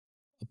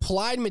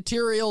Applied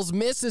Materials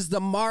misses the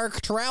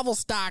mark. Travel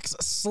stocks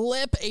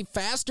slip a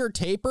faster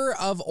taper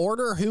of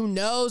order. Who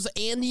knows?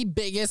 And the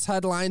biggest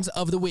headlines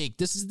of the week.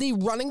 This is the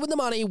Running with the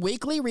Money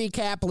weekly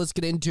recap. Let's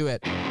get into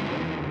it.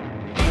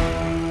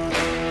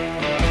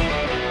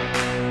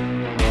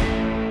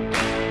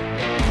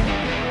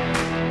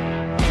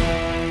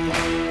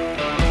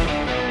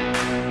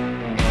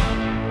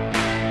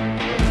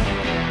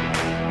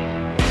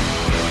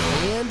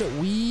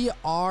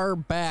 Are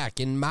back,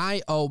 and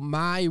my oh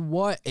my,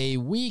 what a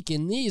week.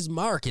 And these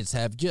markets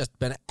have just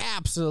been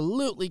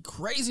absolutely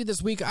crazy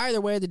this week.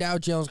 Either way, the Dow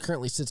Jones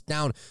currently sits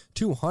down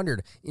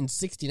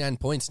 269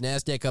 points,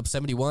 Nasdaq up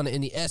 71,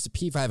 and the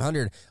S&P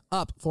 500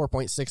 up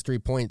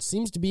 4.63 points.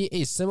 Seems to be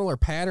a similar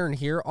pattern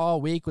here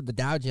all week, with the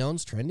Dow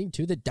Jones trending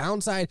to the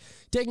downside.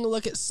 Taking a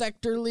look at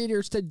sector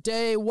leaders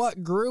today,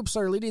 what groups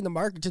are leading the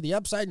market to the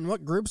upside and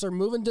what groups are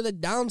moving to the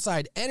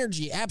downside?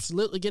 Energy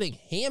absolutely getting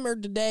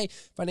hammered today.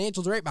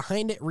 Financials right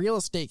behind it. Real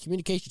estate,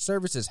 communication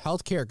services,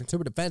 healthcare,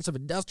 consumer defensive,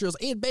 industrials,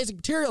 and basic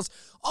materials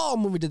all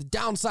moving to the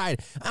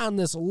downside on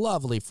this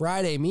lovely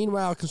Friday.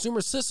 Meanwhile, consumer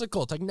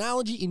cyclical,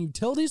 technology, and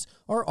utilities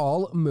are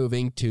all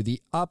moving to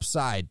the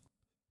upside.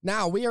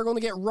 Now, we are going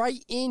to get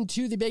right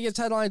into the biggest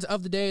headlines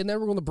of the day, and then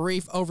we're going to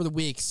brief over the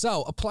week.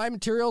 So, Applied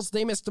Materials,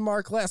 they missed the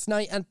mark last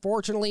night.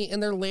 Unfortunately, in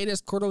their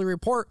latest quarterly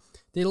report,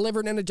 they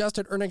delivered an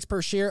adjusted earnings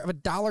per share of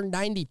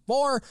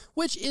 $1.94,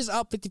 which is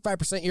up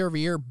 55% year over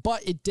year,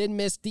 but it did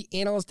miss the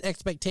analyst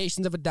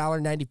expectations of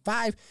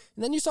 $1.95. And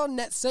then you saw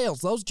net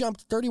sales. Those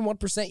jumped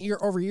 31% year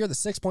over year, the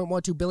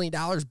 $6.12 billion,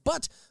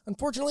 but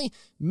unfortunately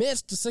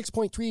missed the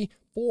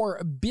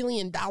 $6.34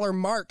 billion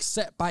mark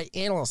set by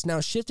analysts. Now,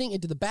 shifting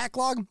into the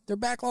backlog, their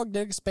backlog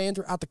did expand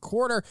throughout the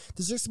quarter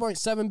to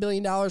 $6.7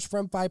 billion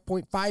from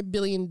 $5.5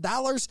 billion,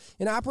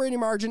 and operating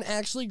margin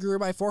actually grew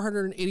by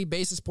 480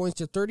 basis points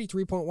to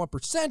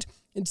 33.1%.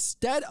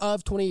 Instead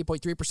of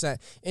 28.3%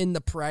 in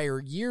the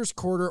prior year's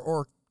quarter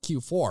or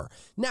Q4.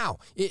 Now,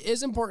 it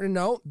is important to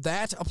note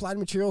that Applied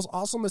Materials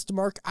also missed the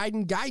mark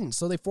in guidance.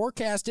 So they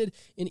forecasted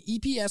an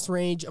EPS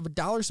range of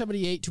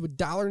 $1.78 to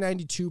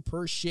 $1.92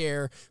 per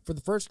share for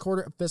the first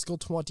quarter of fiscal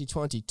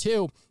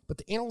 2022. But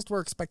the analysts were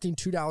expecting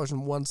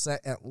 $2.01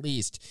 at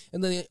least.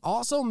 And then they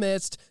also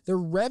missed the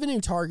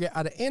revenue target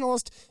out of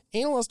analysts.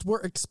 Analysts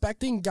were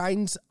expecting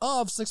guidance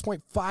of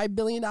 $6.5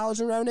 billion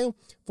in revenue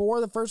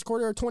for the first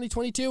quarter of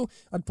 2022.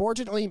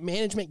 Unfortunately,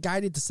 management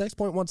guided to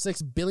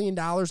 $6.16 billion,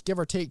 give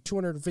or take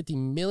 $250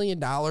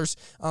 million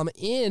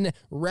in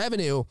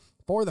revenue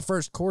for the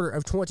first quarter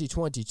of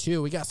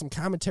 2022. We got some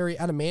commentary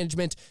out of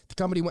management. The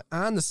company went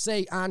on to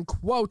say, on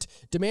quote,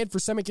 demand for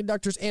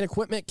semiconductors and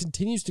equipment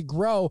continues to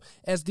grow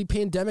as the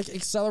pandemic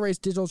accelerates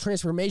digital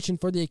transformation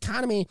for the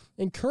economy,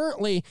 and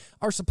currently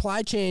our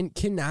supply chain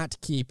cannot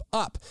keep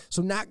up.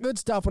 So not good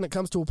stuff when it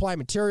comes to Applied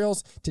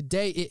Materials.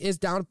 Today it is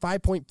down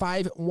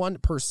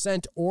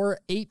 5.51% or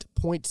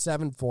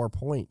 8.74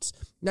 points.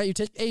 Now you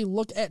take a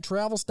look at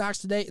travel stocks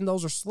today, and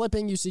those are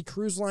slipping. You see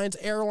cruise lines,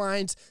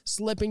 airlines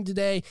slipping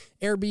today.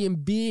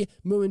 Airbnb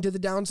moving to the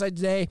downside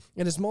today,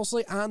 and it's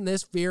mostly on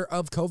this fear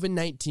of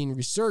COVID-19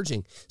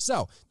 resurging.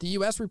 So the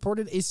U.S.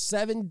 reported a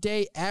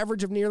 7-day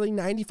average of nearly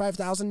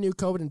 95,000 new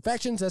COVID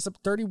infections. That's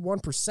up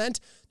 31%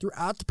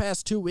 throughout the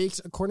past 2 weeks,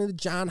 according to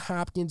Johns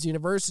Hopkins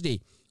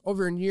University.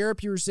 Over in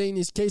Europe, you were seeing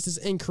these cases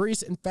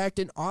increase. In fact,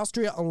 in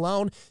Austria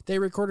alone, they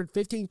recorded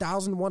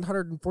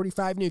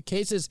 15,145 new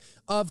cases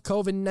of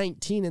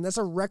COVID-19, and that's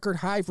a record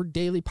high for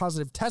daily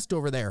positive tests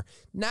over there.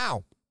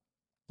 Now,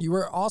 you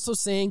were also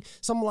seeing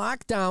some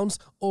lockdowns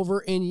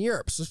over in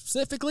Europe,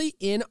 specifically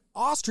in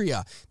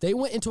Austria. They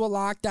went into a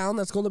lockdown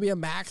that's going to be a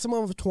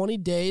maximum of 20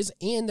 days,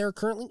 and they're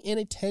currently in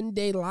a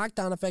 10-day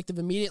lockdown effective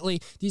immediately.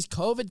 These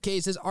COVID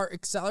cases are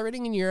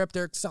accelerating in Europe.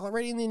 They're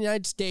accelerating in the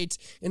United States,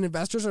 and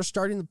investors are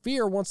starting to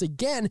fear once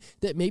again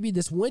that maybe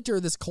this winter,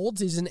 this cold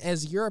season,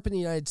 as Europe and the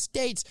United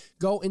States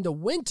go into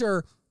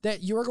winter,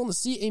 that you are going to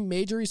see a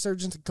major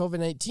resurgence of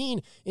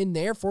COVID-19 and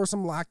therefore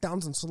some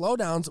lockdowns and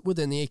slowdowns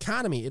within the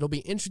economy. It'll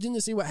be interesting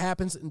to see what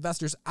happens.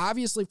 Investors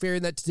obviously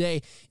fearing that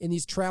today in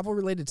these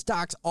travel-related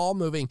stocks all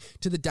moving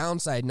to the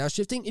downside. Now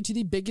shifting into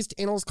the biggest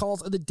analyst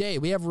calls of the day,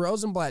 we have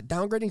Rosenblatt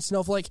downgrading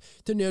Snowflake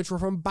to neutral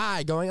from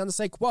buy, going on to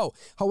say, quote,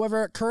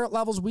 however, at current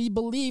levels, we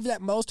believe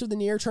that most of the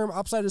near-term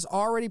upside is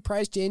already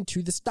priced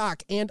into the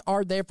stock and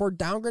are therefore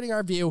downgrading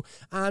our view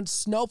on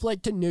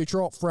Snowflake to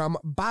neutral from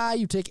buy.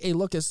 You take a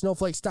look at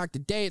Snowflake stock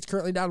today. It's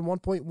currently down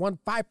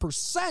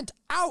 1.15%.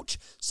 Ouch.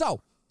 So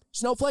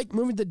Snowflake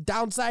moving to the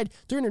downside,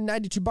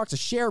 $392 a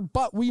share,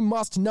 but we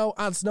must know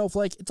on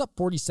Snowflake, it's up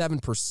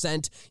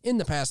 47% in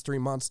the past 3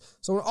 months.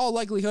 So in all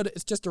likelihood,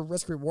 it's just a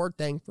risk-reward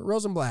thing for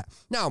Rosenblatt.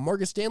 Now,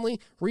 Morgan Stanley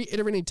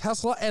reiterating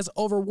Tesla as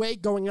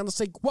overweight, going on to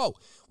say, quote,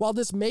 while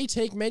this may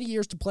take many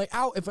years to play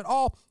out, if at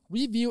all,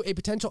 we view a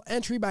potential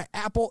entry by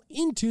Apple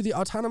into the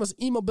autonomous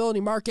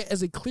e-mobility market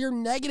as a clear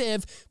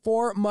negative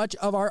for much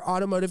of our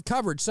automotive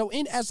coverage. So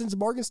in essence,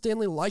 Morgan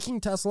Stanley,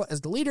 liking Tesla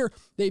as the leader,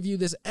 they view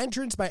this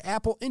entrance by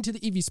Apple into the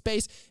EV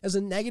space as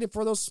a negative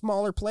for those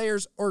smaller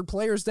players or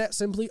players that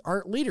simply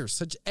aren't leaders,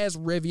 such as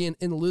Rivian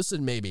and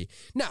Lucid maybe.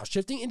 Now,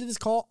 shifting into this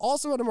call,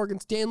 also out of Morgan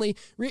Stanley,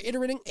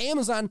 reiterating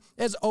Amazon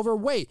as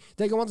overweight.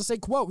 They go on to say,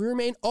 quote, we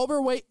remain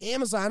overweight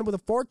Amazon with a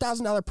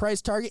 $4,000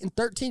 price target and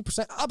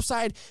 13%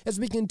 upside as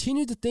we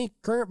continue to think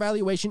current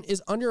valuation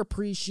is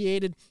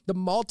underappreciated the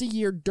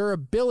multi-year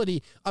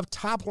durability of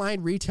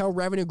top-line retail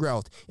revenue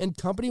growth and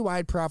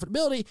company-wide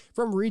profitability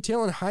from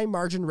retail and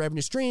high-margin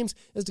revenue streams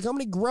as the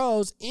company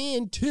grows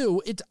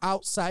into its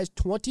outsized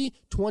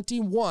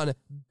 2021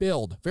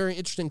 build. Very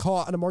interesting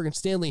call out of Morgan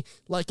Stanley,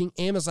 liking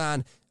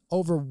Amazon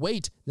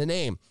overweight the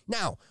name.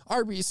 Now,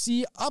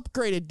 RBC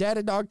upgraded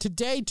Datadog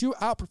today to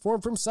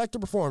outperform from sector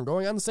perform,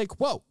 going on to say,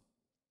 quote,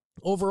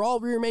 overall,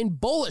 we remain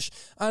bullish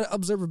on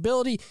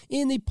observability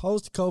in the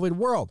post-COVID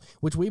world,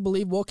 which we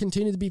believe will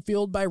continue to be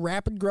fueled by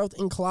rapid growth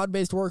in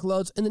cloud-based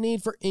workloads and the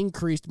need for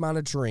increased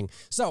monitoring.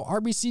 So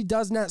RBC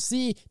does not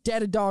see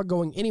Datadog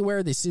going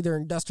anywhere. They see their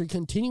industry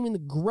continuing to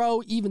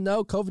grow even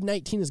though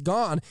COVID-19 is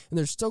gone, and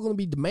there's still going to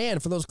be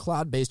demand for those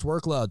cloud-based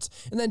workloads.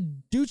 And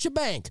then Deutsche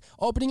Bank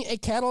opening a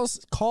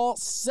catalyst call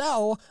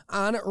sell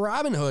on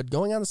Robinhood,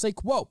 going on to say,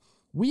 quote,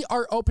 we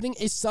are opening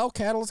a sell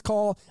catalyst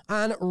call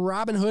on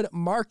Robinhood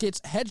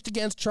Markets hedged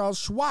against Charles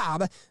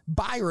Schwab,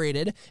 buy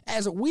rated,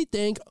 as we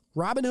think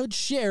Robinhood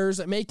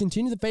shares may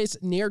continue to face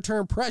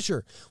near-term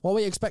pressure, while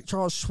we expect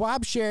Charles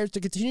Schwab shares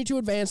to continue to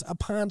advance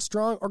upon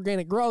strong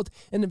organic growth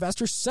and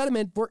investor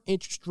sentiment for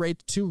interest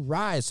rates to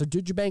rise. So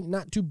Deutsche Bank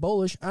not too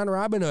bullish on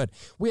Robinhood.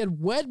 We had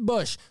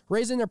Wedbush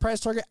raising their price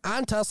target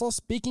on Tesla,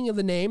 speaking of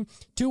the name,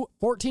 to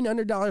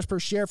 $1,400 per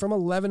share from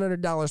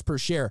 $1,100 per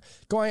share.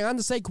 Going on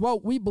to say,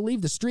 quote, we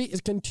believe the street is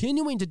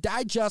continuing to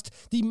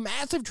digest the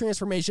massive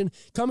transformation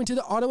coming to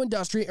the auto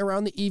industry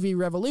around the EV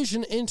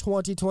revolution in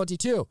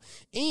 2022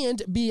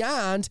 and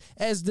beyond,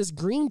 as this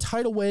green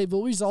tidal wave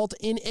will result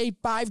in a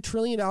 $5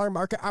 trillion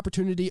market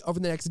opportunity over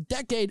the next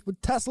decade,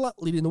 with Tesla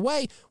leading the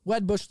way.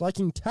 Wedbush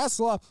liking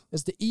Tesla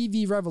as the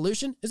EV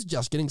revolution is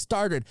just getting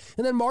started.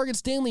 And then Morgan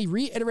Stanley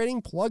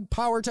reiterating Plug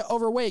Power to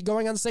overweight,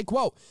 going on to say,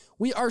 quote,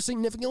 we are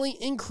significantly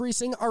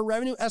increasing our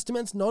revenue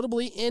estimates,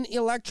 notably in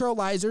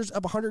electrolyzers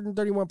up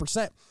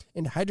 131%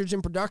 and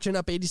hydrogen production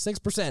up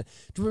 86%,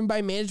 driven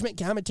by management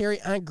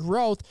commentary on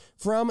growth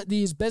from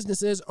these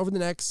businesses over the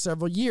next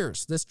several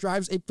years. This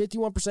drives a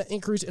 51%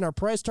 increase in our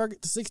price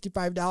target to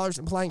 $65,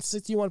 implying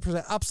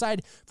 61%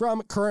 upside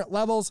from current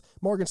levels.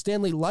 Morgan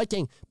Stanley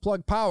liking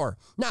Plug Power.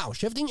 Now,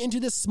 shifting into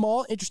this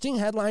small, interesting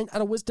headline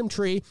out of Wisdom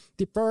Tree,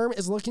 the firm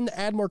is looking to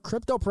add more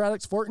crypto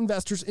products for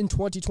investors in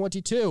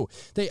 2022.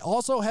 They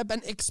also have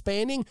been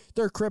expanding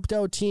their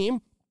crypto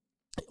team,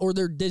 or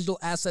their digital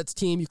assets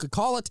team, you could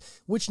call it,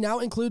 which now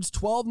includes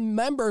 12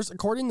 members,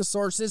 according to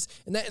sources,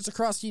 and that is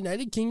across the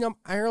United Kingdom,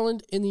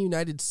 Ireland, and the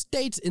United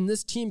States. And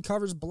this team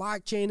covers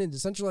blockchain and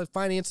decentralized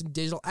finance and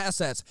digital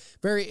assets.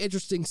 Very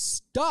interesting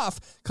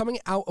stuff coming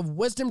out of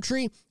Wisdom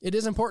Tree. It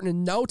is important to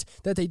note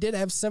that they did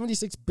have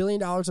 $76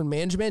 billion in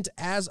management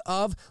as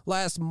of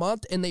last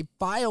month, and they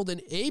filed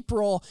in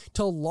April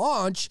to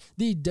launch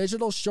the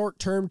Digital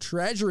Short-Term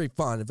Treasury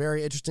Fund.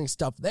 Very interesting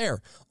stuff there.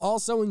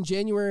 Also, in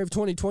January of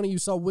 2020, you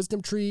saw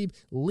Wisdom Tree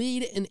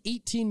lead an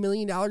 $18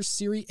 million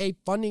Series A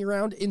funding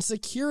round in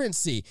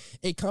Securency,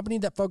 a company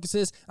that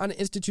focuses on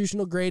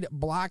institutional-grade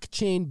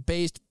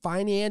blockchain-based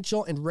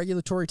financial and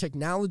regulatory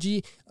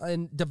technology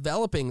and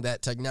developing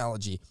that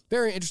technology.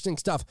 Very interesting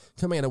stuff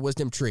coming out of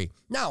Wisdom Tree.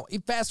 Now, a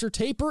faster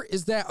taper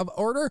is that of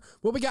order.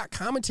 Well, we got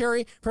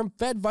commentary from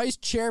Fed Vice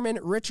Chairman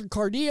Richard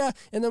Clardia,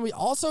 and then we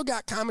also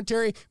got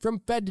commentary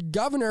from Fed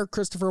Governor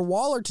Christopher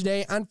Waller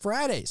today on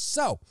Friday.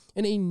 So,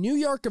 in a New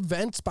York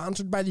event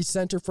sponsored by the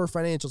Center for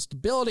Financial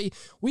Stability,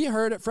 we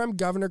heard from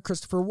Governor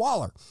Christopher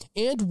Waller.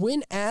 And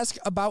when asked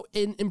about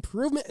an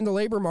improvement in the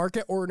labor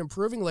market or an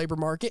improving labor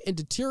market and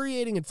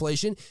deteriorating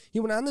inflation, he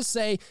went on to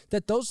say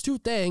that those two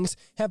things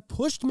have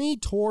pushed me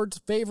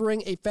towards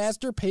favoring a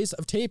faster pace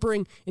of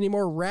tapering and a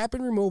more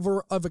rapid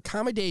removal of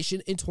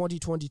accommodation in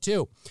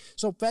 2022.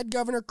 So Fed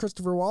Governor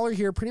Christopher Waller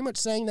here pretty much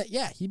saying that,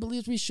 yeah, he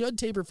believes we should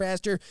taper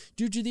faster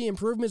due to the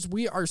improvements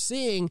we are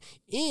seeing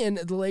in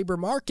the labor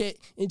market,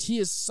 and he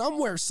is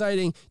somewhere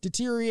citing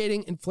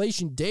deteriorating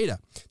inflation data.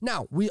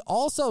 Now, we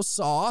also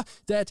saw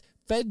that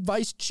Fed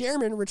Vice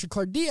Chairman Richard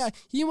Clardia,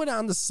 he went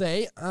on to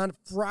say on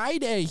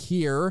Friday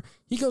here,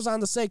 he goes on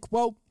to say,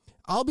 quote,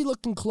 I'll be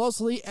looking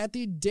closely at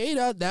the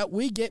data that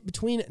we get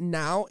between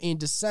now and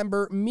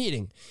December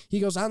meeting. He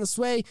goes on to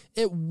say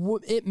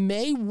it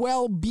may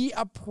well be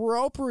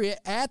appropriate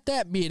at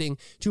that meeting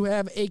to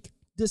have a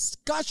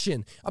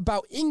discussion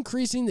about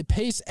increasing the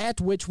pace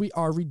at which we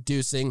are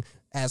reducing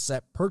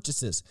asset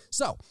purchases.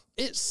 So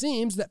it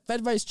seems that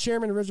Fed Vice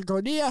Chairman Richard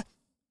Clardia,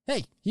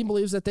 hey, he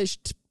believes that there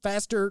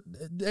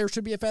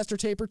should be a faster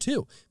taper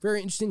too. Very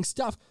interesting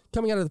stuff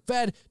coming out of the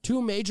Fed.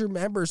 Two major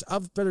members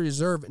of the Federal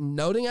Reserve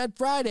noting on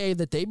Friday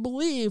that they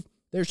believe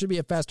There should be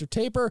a faster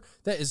taper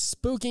that is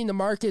spooking the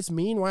markets.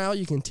 Meanwhile,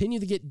 you continue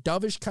to get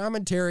dovish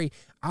commentary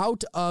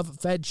out of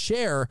Fed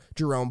Chair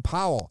Jerome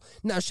Powell.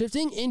 Now,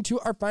 shifting into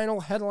our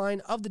final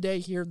headline of the day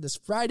here this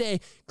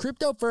Friday,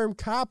 crypto firm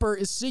Copper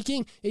is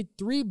seeking a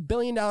 $3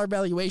 billion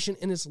valuation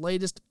in its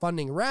latest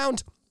funding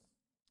round.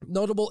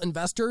 Notable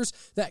investors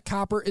that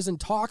Copper is in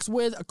talks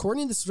with,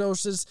 according to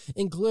sources,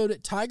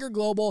 include Tiger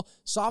Global,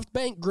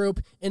 SoftBank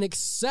Group, and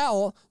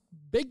Accel,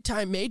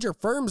 big-time major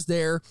firms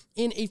there,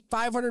 in a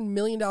 $500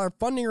 million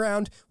funding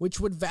round, which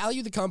would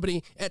value the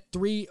company at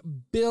 $3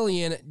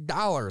 billion.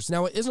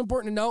 Now, it is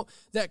important to note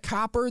that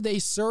Copper, they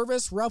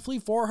service roughly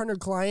 400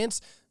 clients,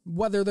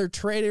 whether they're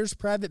traders,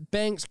 private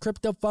banks,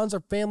 crypto funds,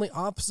 or family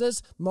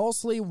offices,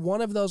 mostly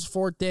one of those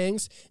four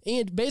things.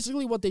 And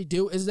basically what they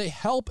do is they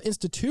help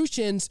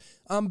institutions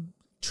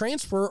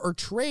transfer or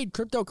trade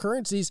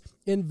cryptocurrencies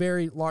in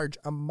very large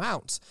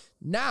amounts.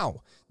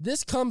 Now,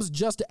 this comes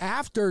just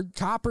after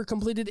Copper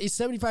completed a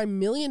 $75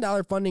 million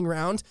funding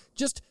round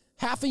just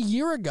half a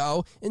year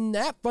ago, and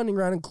that funding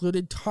round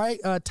included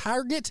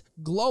Target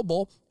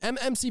Global,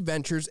 MMC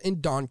Ventures,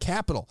 and Dawn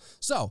Capital.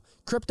 So,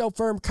 crypto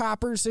firm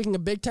Copper is seeking a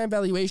big-time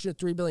valuation of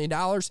 $3 billion,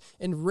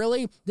 and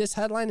really, this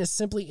headline is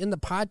simply in the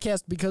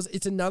podcast because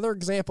it's another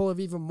example of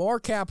even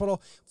more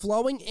capital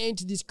flowing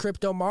into these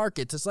crypto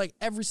markets. It's like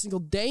every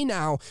single day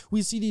now,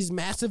 we see these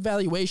massive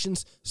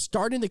valuations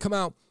starting to come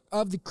out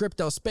of the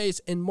crypto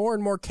space and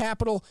more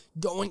capital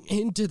going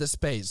into the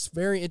space.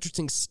 Very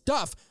interesting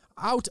stuff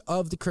out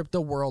of the crypto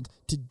world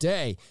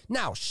today.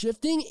 Now,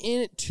 shifting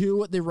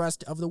into the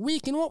rest of the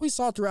week and what we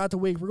saw throughout the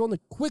week, we're going to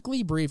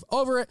quickly brief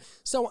over it.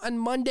 So on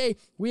Monday,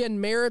 we had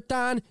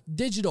Marathon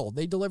Digital.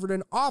 They delivered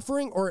an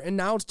offering or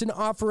announced an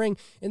offering,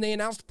 and they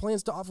announced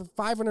plans to offer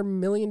 $500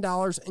 million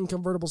in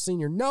convertible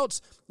senior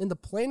notes. And the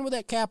plan with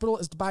that capital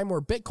is to buy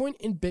more Bitcoin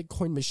and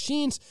Bitcoin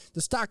machines.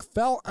 The stock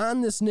fell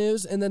on this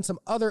news and then some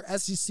other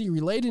SEC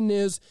related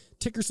news.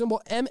 Ticker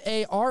symbol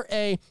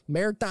MARA,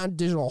 Marathon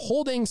Digital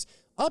Holdings.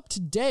 Up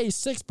today,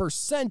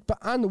 6%, but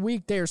on the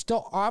week, they are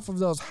still off of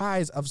those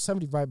highs of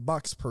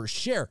 $75 per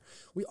share.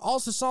 We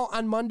also saw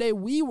on Monday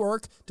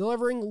WeWork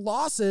delivering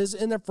losses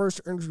in their first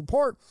earnings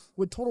report,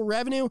 with total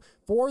revenue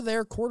for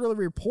their quarterly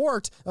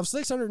report of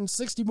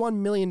 $661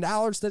 million.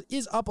 That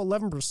is up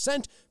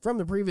 11% from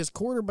the previous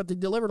quarter, but they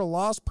delivered a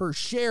loss per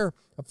share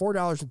of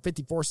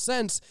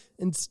 $4.54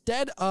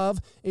 instead of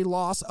a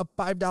loss of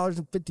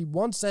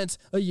 $5.51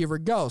 a year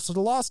ago. So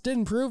the loss did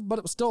improve, but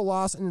it was still a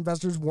loss, and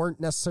investors weren't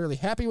necessarily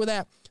happy with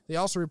that. They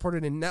also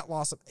reported a net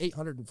loss of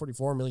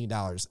 $844 million.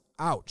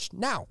 Ouch.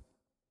 Now,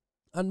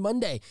 on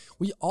Monday,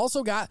 we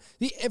also got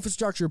the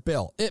infrastructure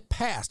bill. It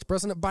passed.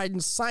 President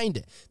Biden signed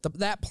it.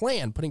 That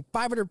plan, putting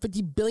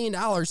 $550 billion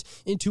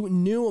into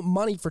new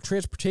money for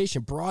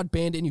transportation,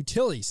 broadband, and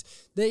utilities.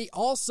 They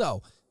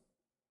also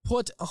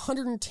put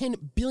 $110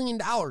 billion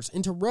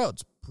into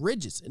roads,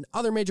 bridges, and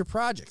other major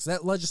projects.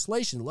 That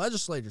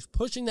legislators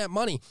pushing that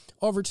money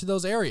over to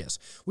those areas.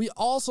 We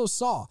also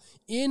saw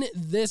in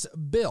this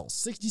bill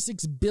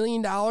 $66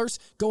 billion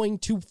going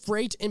to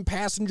freight and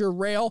passenger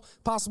rail,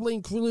 possibly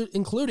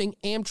including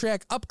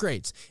Amtrak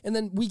upgrades. And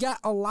then we got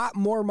a lot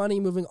more money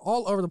moving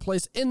all over the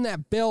place in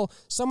that bill.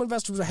 Some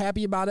investors are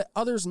happy about it,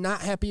 others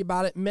not happy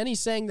about it. Many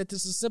saying that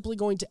this is simply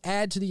going to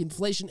add to the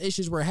inflation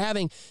issues we're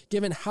having,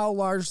 given how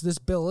large this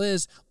bill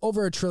is,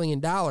 over $1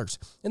 trillion.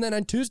 And then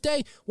on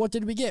Tuesday, what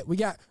did we get? We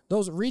got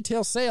those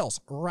retail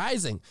sales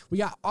rising. We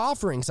got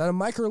offerings out of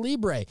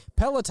MicroLibre,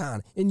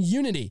 Peloton, and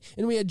Unity.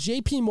 And we had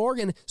JP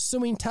Morgan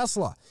suing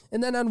Tesla.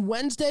 And then on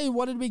Wednesday,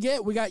 what did we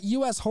get? We got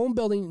U.S. home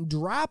building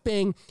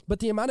dropping, but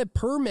the amount of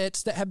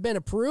permits that have been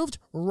approved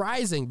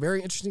rising.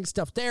 Very interesting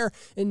stuff there.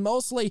 And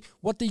mostly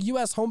what the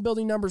U.S. home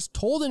building numbers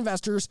told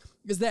investors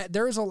is that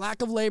there is a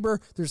lack of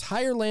labor, there's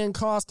higher land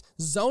cost,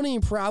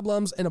 zoning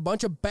problems, and a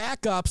bunch of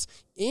backups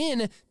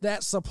in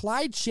that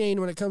supply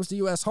chain when it comes to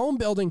U.S. home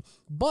building.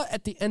 But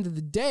at the end of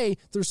the day,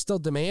 there's still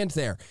demand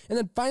there. And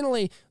then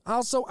finally,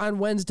 also on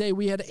Wednesday,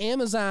 we had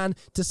Amazon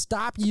to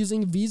stop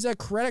using Visa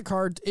credit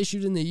cards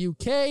issued in the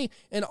UK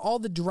and all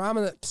the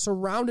drama that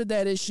surrounded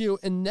that issue.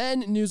 And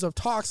then news of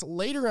talks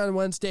later on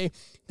Wednesday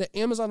that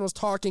Amazon was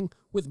talking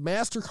with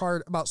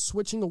MasterCard about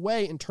switching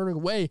away and turning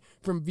away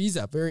from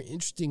Visa. Very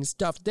interesting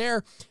stuff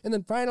there. And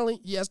then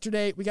finally,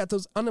 yesterday, we got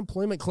those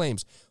unemployment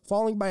claims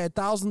falling by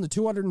 1,000 to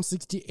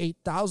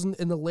 268,000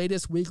 in the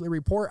latest weekly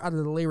report out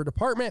of the Labor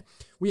Department.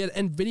 We had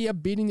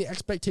NVIDIA beating the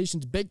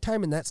expectations big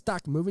time, and that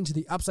stock moving to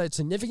the upside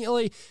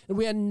significantly. And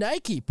we had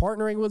Nike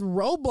partnering with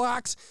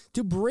Roblox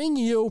to bring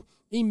you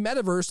a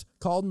metaverse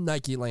called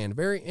Nike Land.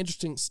 Very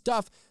interesting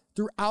stuff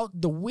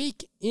throughout the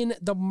week in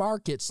the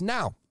markets.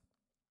 Now,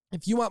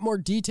 if you want more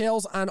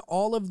details on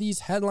all of these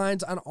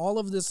headlines, on all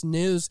of this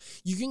news,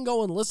 you can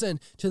go and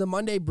listen to the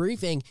Monday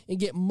briefing and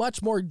get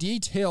much more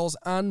details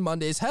on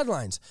Monday's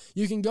headlines.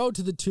 You can go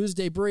to the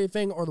Tuesday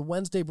briefing or the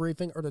Wednesday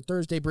briefing or the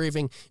Thursday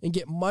briefing and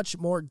get much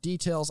more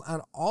details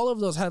on all of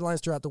those headlines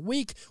throughout the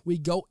week. We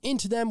go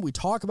into them, we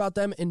talk about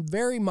them in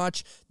very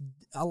much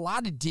a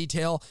lot of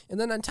detail. And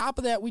then on top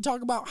of that, we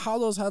talk about how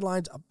those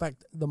headlines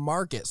affect the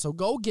market. So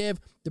go give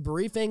the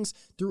briefings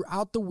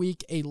throughout the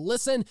week a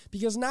listen,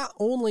 because not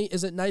only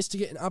is it nice to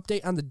get an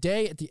update on the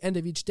day at the end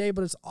of each day,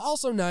 but it's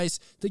also nice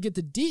to get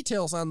the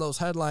details on those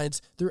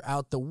headlines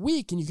throughout the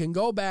week, and you can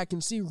go back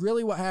and see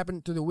really what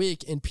happened through the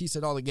week and piece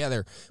it all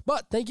together.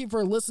 But thank you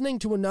for listening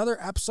to another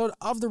episode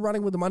of the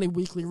Running with the Money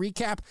Weekly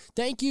Recap.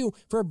 Thank you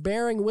for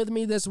bearing with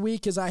me this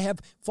week as I have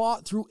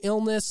fought through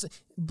illness,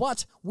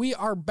 but we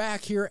are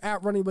back here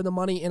at Running with the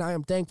Money, and I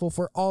am thankful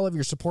for all of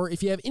your support.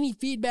 If you have any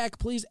feedback,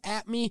 please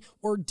at me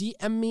or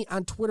DM me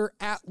on Twitter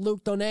at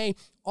Luke Donay.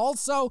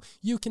 Also,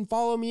 you can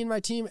follow me and my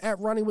team at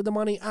Running with the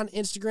Money on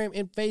Instagram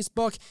and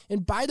Facebook.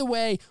 And by the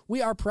way, we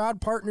are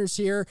proud partners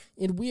here,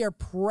 and we are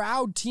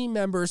proud team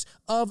members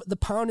of the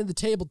Pounding the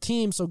Table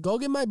team. So go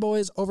get my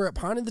boys over at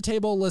Pounding the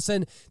Table.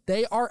 Listen,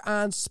 they are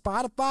on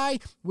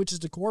Spotify, which is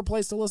the core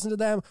place to listen to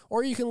them,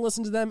 or you can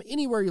listen to them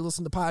anywhere you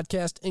listen to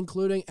podcasts,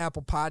 including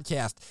Apple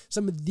Podcasts.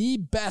 Some of the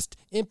best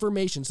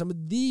information, some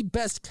of the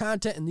best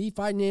content in the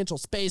financial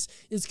space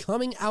is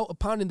coming out of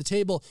Pounding the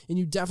Table, and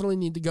you definitely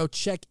need to go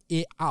check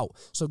it out.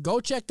 So go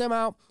check them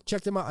out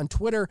on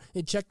Twitter,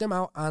 and check them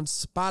out on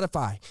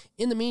Spotify.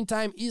 In the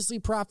meantime, easily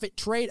profit,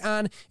 trade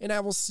on, and I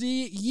will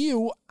see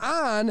you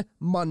on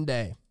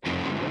Monday.